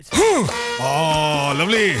Oh,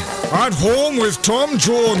 lovely. At home with Tom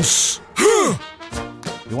Jones.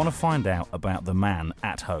 You want to find out about the man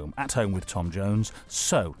at home with Tom Jones.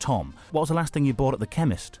 So, Tom, what was the last thing you bought at the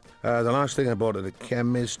chemist? The last thing I bought at the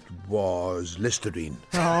chemist was Listerine.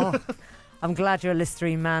 Oh, I'm glad you're a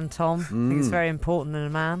Listerine man, Tom. I think it's very important in a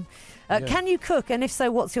man. Can you cook? And if so,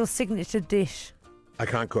 what's your signature dish? I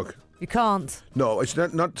can't cook. You can't? No, it's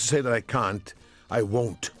not to say that I can't. I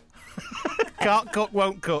won't. Can't cook,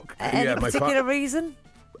 won't cook. Any particular reason?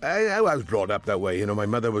 I was brought up that way. You know, my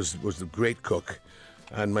mother was a great cook.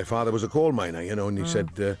 And my father was a coal miner, you know, and he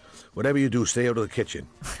said, whatever you do, stay out of the kitchen.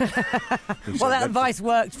 Well, that advice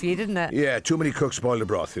worked for you, didn't it? Yeah, too many cooks spoil the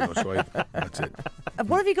broth, you know, so that's it.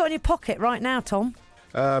 What have you got in your pocket right now, Tom?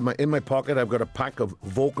 In my pocket, I've got a pack of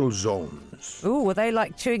Vocal Zones. Ooh, are they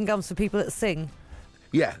like chewing gums for people that sing?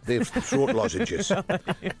 Yeah, they're throat lozenges.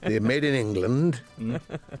 They're made in England,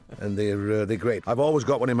 and they're great. I've always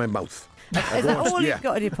got one in my mouth. Is that all you've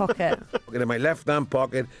got in your pocket? In my left-hand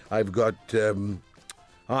pocket, I've got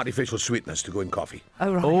artificial sweetness to go in coffee.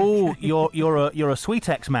 Oh, right. Oh, you're a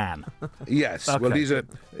Sweetex man. Yes. Okay. Well, these are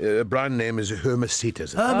brand name is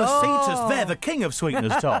Hermesitas. Hermesitas, they're the king of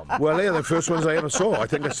sweeteners, Tom. Well, they're the first ones I ever saw. I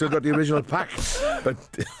think I still got the original pack. But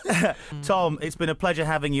Tom, it's been a pleasure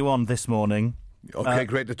having you on this morning. okay,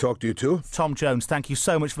 great to talk to you too. Tom Jones, thank you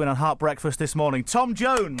so much for being on Heart Breakfast this morning. Tom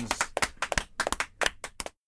Jones!